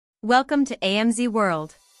Welcome to AMZ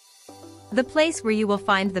World, the place where you will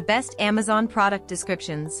find the best Amazon product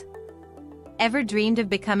descriptions. Ever dreamed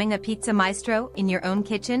of becoming a pizza maestro in your own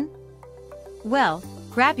kitchen? Well,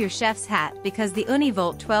 grab your chef's hat because the Ooni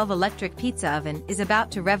Volt 12 electric pizza oven is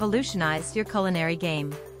about to revolutionize your culinary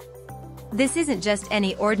game. This isn't just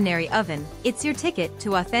any ordinary oven, it's your ticket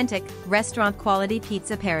to authentic, restaurant-quality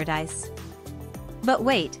pizza paradise. But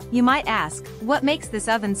wait, you might ask, what makes this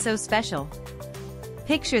oven so special?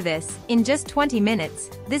 Picture this, in just 20 minutes,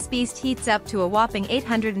 this beast heats up to a whopping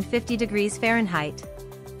 850 degrees Fahrenheit.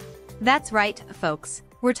 That's right, folks,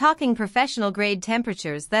 we're talking professional-grade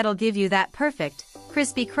temperatures that'll give you that perfect,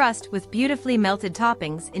 crispy crust with beautifully melted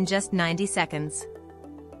toppings in just 90 seconds.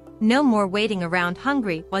 No more waiting around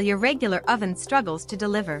hungry while your regular oven struggles to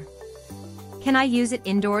deliver. Can I use it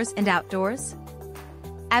indoors and outdoors?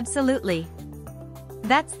 Absolutely.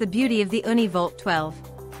 That's the beauty of the Ooni Volt 12.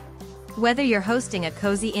 Whether you're hosting a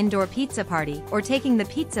cozy indoor pizza party or taking the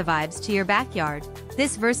pizza vibes to your backyard,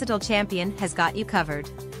 this versatile champion has got you covered.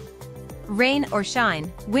 Rain or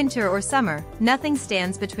shine, winter or summer, nothing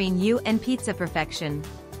stands between you and pizza perfection.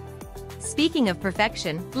 Speaking of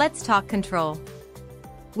perfection, let's talk control.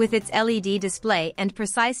 With its LED display and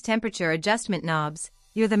precise temperature adjustment knobs,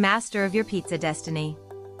 you're the master of your pizza destiny.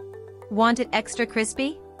 Want it extra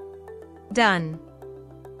crispy? Done.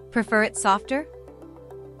 Prefer it softer?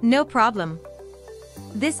 No problem.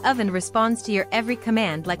 This oven responds to your every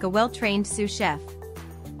command like a well-trained sous chef.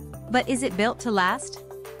 But is it built to last?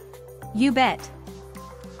 You bet.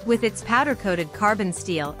 With its powder-coated carbon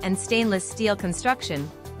steel and stainless steel construction,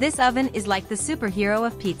 this oven is like the superhero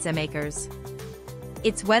of pizza makers.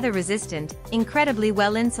 It's weather-resistant, incredibly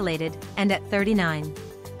well-insulated, and at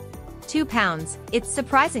 39.2 pounds, it's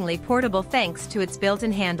surprisingly portable thanks to its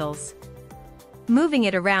built-in handles. Moving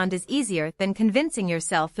it around is easier than convincing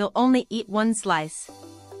yourself you'll only eat one slice.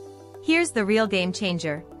 Here's the real game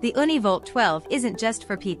changer, the Ooni Volt 12 isn't just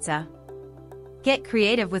for pizza. Get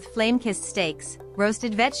creative with flame-kissed steaks,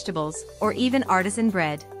 roasted vegetables, or even artisan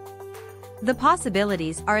bread. The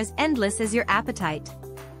possibilities are as endless as your appetite.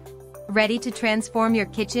 Ready to transform your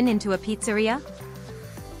kitchen into a pizzeria?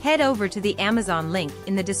 Head over to the Amazon link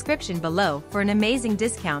in the description below for an amazing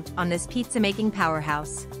discount on this pizza-making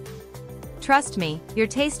powerhouse. Trust me, your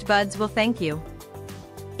taste buds will thank you.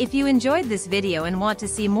 If you enjoyed this video and want to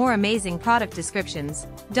see more amazing product descriptions,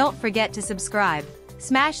 don't forget to subscribe,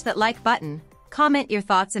 smash that like button, comment your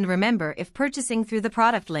thoughts, and remember, if purchasing through the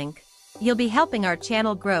product link, you'll be helping our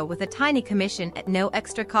channel grow with a tiny commission at no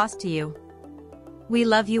extra cost to you. We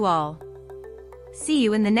love you all. See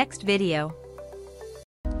you in the next video.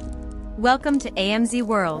 Welcome to AMZ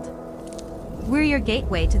World. We're your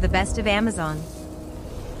gateway to the best of Amazon.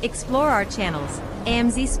 Explore our channels,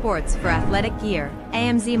 AMZ Sports for athletic gear,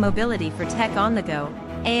 AMZ Mobility for tech on the go,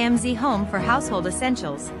 AMZ Home for household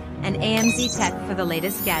essentials, and AMZ Tech for the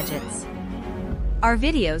latest gadgets. Our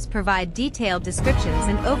videos provide detailed descriptions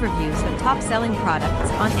and overviews of top-selling products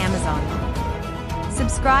on Amazon.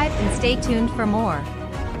 Subscribe and stay tuned for more.